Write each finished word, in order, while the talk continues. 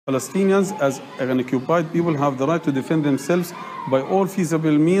Palestinians, as an occupied people, have the right to defend themselves by all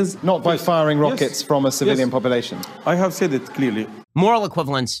feasible means. Not by firing rockets from a civilian population. I have said it clearly. Moral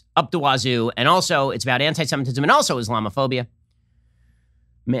equivalence up the wazoo, and also it's about anti-Semitism and also Islamophobia.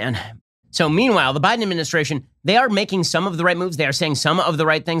 Man. So meanwhile, the Biden administration, they are making some of the right moves. They are saying some of the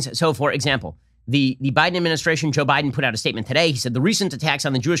right things. So for example, the Biden administration, Joe Biden, put out a statement today. He said, the recent attacks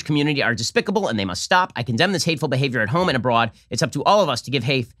on the Jewish community are despicable and they must stop. I condemn this hateful behavior at home and abroad. It's up to all of us to give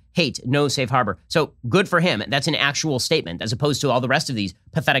hate no safe harbor. So good for him. That's an actual statement, as opposed to all the rest of these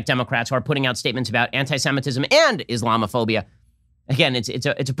pathetic Democrats who are putting out statements about anti-Semitism and Islamophobia. Again, it's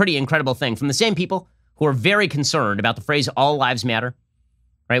a pretty incredible thing from the same people who are very concerned about the phrase all lives matter.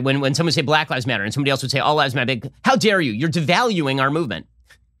 Right? When someone say Black Lives Matter and somebody else would say all lives matter, how dare you? You're devaluing our movement.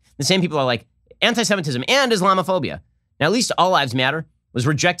 The same people are like, anti-Semitism and Islamophobia. Now, at least All Lives Matter was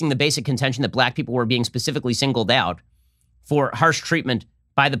rejecting the basic contention that black people were being specifically singled out for harsh treatment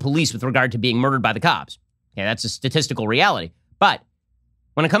by the police with regard to being murdered by the cops. Okay, that's a statistical reality. But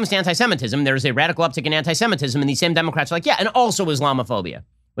when it comes to anti-Semitism, there's a radical uptick in anti-Semitism, and these same Democrats are like, yeah, and also Islamophobia,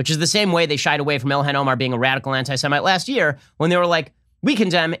 which is the same way they shied away from Ilhan Omar being a radical anti-Semite last year when they were like, we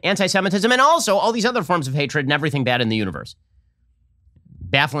condemn anti-Semitism and also all these other forms of hatred and everything bad in the universe.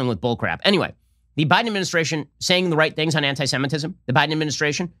 Baffling with bullcrap. Anyway, the Biden administration saying the right things on anti-Semitism. The Biden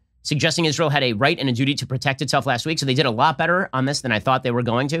administration suggesting Israel had a right and a duty to protect itself last week. So they did a lot better on this than I thought they were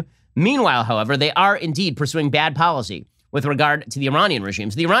going to. Meanwhile, however, they are indeed pursuing bad policy with regard to the Iranian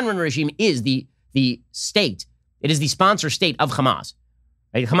regime. So the Iranian regime is the state. It is the sponsor state of Hamas.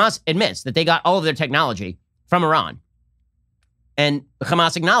 Right? Hamas admits that they got all of their technology from Iran. And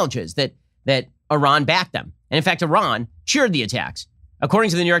Hamas acknowledges that Iran backed them. And in fact, Iran cheered the attacks.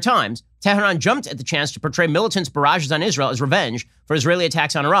 According to the New York Times, Tehran jumped at the chance to portray militants' barrages on Israel as revenge for Israeli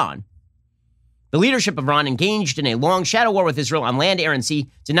attacks on Iran. The leadership of Iran, engaged in a long shadow war with Israel on land, air, and sea,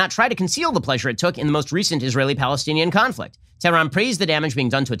 did not try to conceal the pleasure it took in the most recent Israeli-Palestinian conflict. Tehran praised the damage being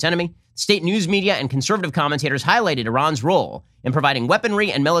done to its enemy. State news media and conservative commentators highlighted Iran's role in providing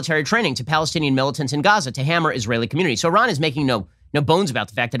weaponry and military training to Palestinian militants in Gaza to hammer Israeli communities. So Iran is making no bones about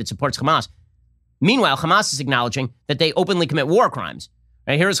the fact that it supports Hamas. Meanwhile, Hamas is acknowledging that they openly commit war crimes.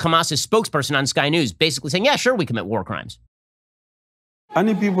 Right, here is Hamas's spokesperson on Sky News basically saying, yeah, sure, we commit war crimes.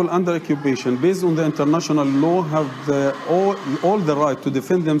 Any people under occupation, based on the international law, have all the right to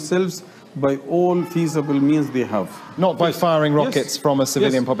defend themselves by all feasible means they have. Not by firing rockets from a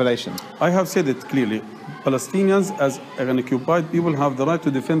civilian population. I have said it clearly. Palestinians, as an occupied people, have the right to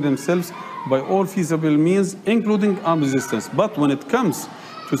defend themselves by all feasible means, including armed resistance. But when it comes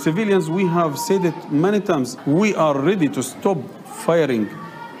to civilians, we have said it many times. We are ready to stop firing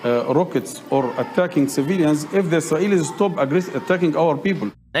rockets or attacking civilians if the Israelis stop attacking our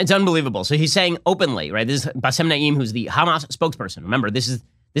people. It's unbelievable. So he's saying openly, right? This is Bassem Naim, who's the Hamas spokesperson. Remember, this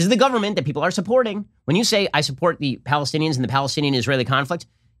is the government that people are supporting. When you say, I support the Palestinians and the Palestinian-Israeli conflict,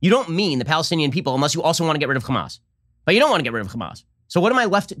 you don't mean the Palestinian people unless you also want to get rid of Hamas. But you don't want to get rid of Hamas. So what am I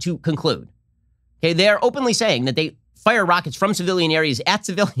left to conclude? Okay, they are openly saying that they fire rockets from civilian areas at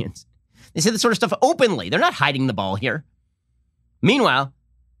civilians. They say this sort of stuff openly. They're not hiding the ball here. Meanwhile,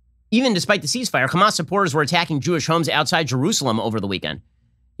 even despite the ceasefire, Hamas supporters were attacking Jewish homes outside Jerusalem over the weekend.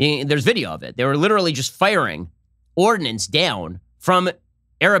 There's video of it. They were literally just firing ordnance down from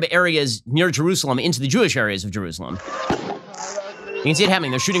Arab areas near Jerusalem into the Jewish areas of Jerusalem. You can see it happening.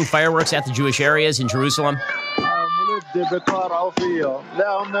 They're shooting fireworks at the Jewish areas in Jerusalem.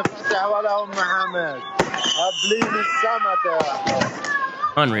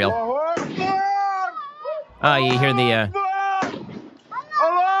 Unreal. Oh, you hear the...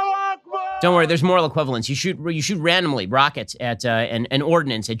 Don't worry, there's moral equivalence. You shoot randomly rockets at an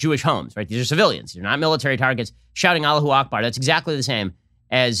ordnance at Jewish homes, right? These are civilians. They're not military targets. Shouting Allahu Akbar. That's exactly the same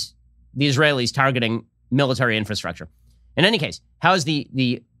as the Israelis targeting military infrastructure. In any case, how has the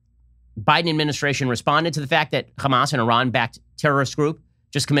Biden administration responded to the fact that Hamas, an Iran-backed terrorist group,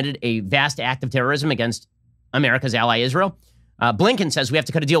 just committed a vast act of terrorism against America's ally Israel? Blinken says we have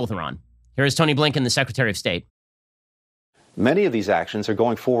to cut a deal with Iran. Here is Tony Blinken, the Secretary of State. Many of these actions are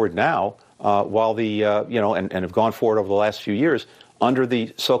going forward now, while and have gone forward over the last few years under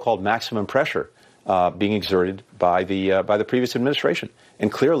the so-called maximum pressure being exerted by the previous administration,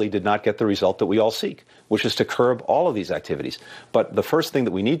 and clearly did not get the result that we all seek, which is to curb all of these activities. But the first thing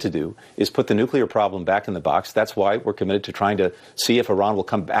that we need to do is put the nuclear problem back in the box. That's why we're committed to trying to see if Iran will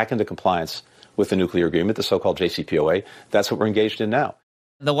come back into compliance with the nuclear agreement, the so-called JCPOA. That's what we're engaged in now.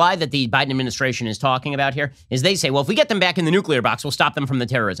 The lie that the Biden administration is talking about here is they say, well, if we get them back in the nuclear box, we'll stop them from the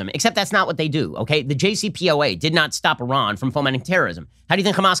terrorism. Except that's not what they do, okay? The JCPOA did not stop Iran from fomenting terrorism. How do you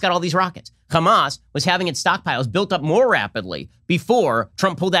think Hamas got all these rockets? Hamas was having its stockpiles built up more rapidly before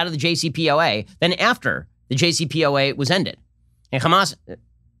Trump pulled out of the JCPOA than after the JCPOA was ended. And Hamas,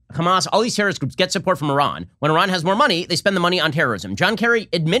 all these terrorist groups get support from Iran. When Iran has more money, they spend the money on terrorism. John Kerry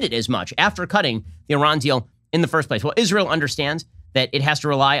admitted as much after cutting the Iran deal in the first place. Well, Israel understands that it has to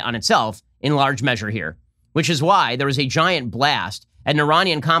rely on itself in large measure here, which is why there was a giant blast at an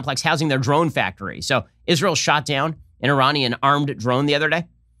Iranian complex housing their drone factory. So Israel shot down an Iranian armed drone the other day.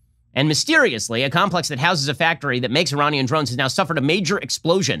 And mysteriously, a complex that houses a factory that makes Iranian drones has now suffered a major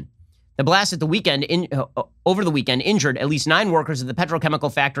explosion. The blast at the weekend, over the weekend, injured at least 9 workers at the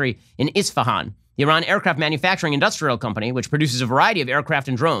petrochemical factory in Isfahan. The Iran Aircraft Manufacturing Industrial Company, which produces a variety of aircraft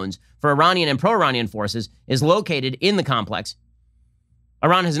and drones for Iranian and pro-Iranian forces, is located in the complex.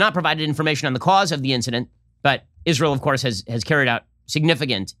 Iran has not provided information on the cause of the incident, but Israel, of course, has carried out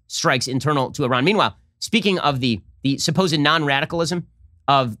significant strikes internal to Iran. Meanwhile, speaking of the supposed non-radicalism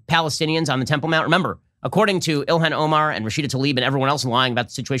of Palestinians on the Temple Mount, remember, according to Ilhan Omar and Rashida Tlaib and everyone else lying about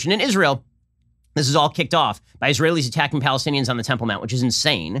the situation in Israel, this is all kicked off by Israelis attacking Palestinians on the Temple Mount, which is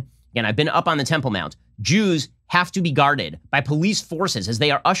insane. Again, I've been up on the Temple Mount. Jews have to be guarded by police forces as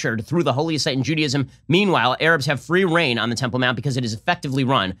they are ushered through the holiest site in Judaism. Meanwhile, Arabs have free reign on the Temple Mount because it is effectively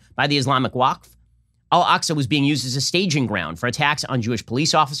run by the Islamic Waqf. Al-Aqsa was being used as a staging ground for attacks on Jewish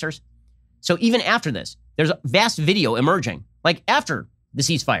police officers. So even after this, there's a vast video emerging, like after the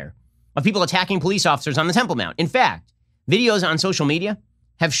ceasefire, of people attacking police officers on the Temple Mount. In fact, videos on social media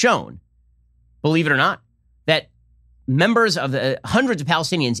have shown, believe it or not, that members of the hundreds of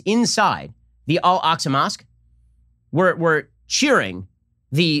Palestinians inside the Al-Aqsa Mosque were cheering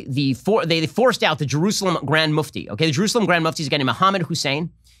they forced out the Jerusalem Grand Mufti. Okay, the Jerusalem Grand Mufti is a guy named Mohammed Hussein.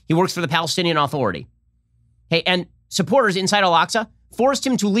 He works for the Palestinian Authority. Hey, and supporters inside Al-Aqsa forced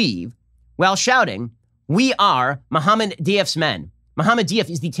him to leave while shouting, "We are Mohammed Diaf's men." Mohammed Diaf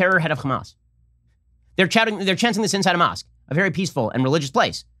is the terror head of Hamas. They're chanting this inside a mosque, a very peaceful and religious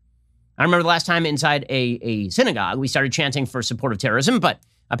place. I remember the last time inside a synagogue, we started chanting for support of terrorism, but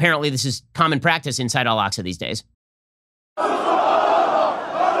apparently this is common practice inside Al-Aqsa these days.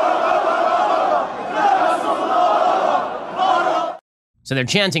 So they're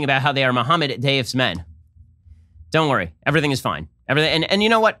chanting about how they are Mohammed Diaf's men. Don't worry, everything is fine. Everything, and you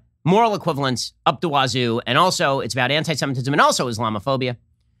know what? Moral equivalence up the wazoo, and also it's about anti-Semitism and also Islamophobia.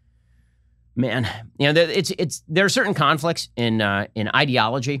 Man, you know, there are certain conflicts in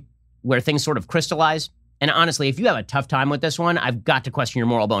ideology where things sort of crystallize. And honestly, if you have a tough time with this one, I've got to question your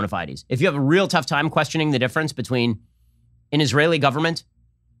moral bona fides. If you have a real tough time questioning the difference between an Israeli government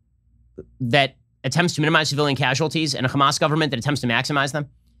that attempts to minimize civilian casualties and a Hamas government that attempts to maximize them,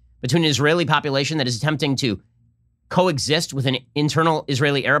 between an Israeli population that is attempting to coexist with an internal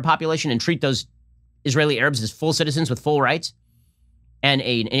Israeli Arab population and treat those Israeli Arabs as full citizens with full rights, and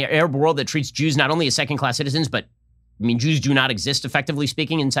an Arab world that treats Jews not only as second-class citizens, but, I mean, Jews do not exist, effectively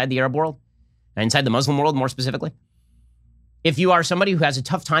speaking, inside the Arab world, and inside the Muslim world more specifically. If you are somebody who has a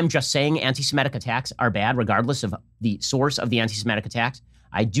tough time just saying anti-Semitic attacks are bad, regardless of the source of the anti-Semitic attacks,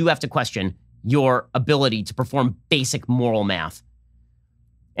 I do have to question your ability to perform basic moral math.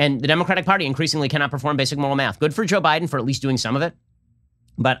 And the Democratic Party increasingly cannot perform basic moral math. Good for Joe Biden for at least doing some of it.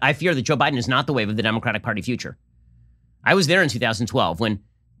 But I fear that Joe Biden is not the wave of the Democratic Party future. I was there in 2012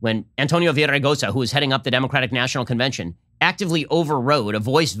 when Antonio Villaraigosa, who was heading up the Democratic National Convention, actively overrode a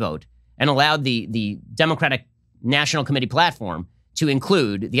voice vote and allowed the Democratic National Committee platform to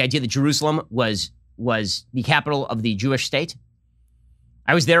include the idea that Jerusalem was the capital of the Jewish state.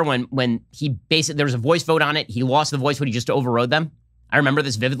 I was there when there was a voice vote on it. He lost the voice vote. He just overrode them. I remember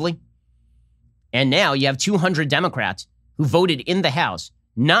this vividly. And now you have 200 Democrats who voted in the House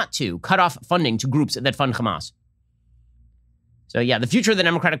not to cut off funding to groups that fund Hamas. So yeah, the future of the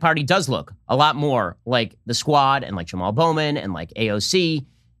Democratic Party does look a lot more like the Squad and like Jamal Bowman and like AOC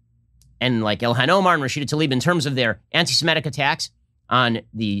and like Ilhan Omar and Rashida Tlaib in terms of their anti-Semitic attacks on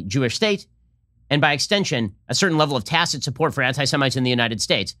the Jewish state, and by extension, a certain level of tacit support for anti-Semites in the United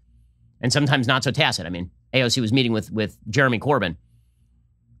States, and sometimes not so tacit. I mean, AOC was meeting with Jeremy Corbyn.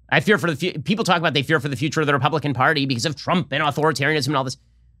 I fear for people talk about they fear for the future of the Republican Party because of Trump and authoritarianism and all this.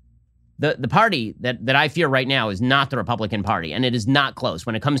 The party that I fear right now is not the Republican Party, and it is not close.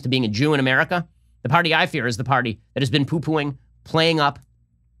 When it comes to being a Jew in America, the party I fear is the party that has been poo-pooing, playing up,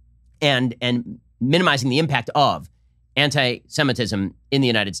 and minimizing the impact of anti-Semitism in the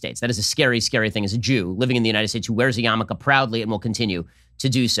United States. That is a scary, scary thing as a Jew living in the United States who wears a yarmulke proudly and will continue to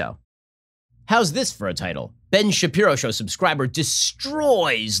do so. How's this for a title? Ben Shapiro Show subscriber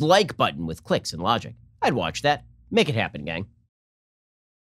destroys like button with clicks and logic. I'd watch that. Make it happen, gang.